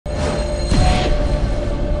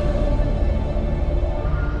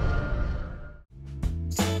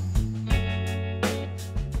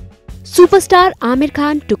Superstar Aamir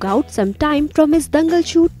Khan took out some time from his Dangal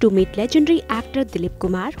shoot to meet legendary actor Dilip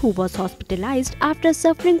Kumar, who was hospitalized after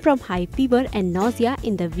suffering from high fever and nausea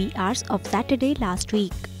in the wee hours of Saturday last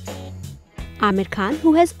week. Aamir Khan,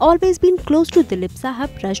 who has always been close to Dilip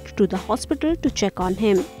Sahab, rushed to the hospital to check on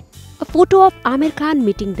him. A photo of Aamir Khan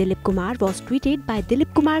meeting Dilip Kumar was tweeted by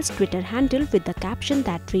Dilip Kumar's Twitter handle with the caption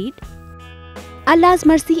that read, "Allah's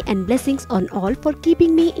mercy and blessings on all for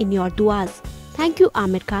keeping me in your duas. Thank you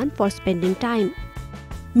Aamir Khan for spending time."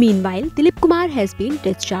 Meanwhile, Dilip Kumar has been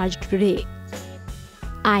discharged today.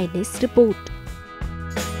 Eyewitness report.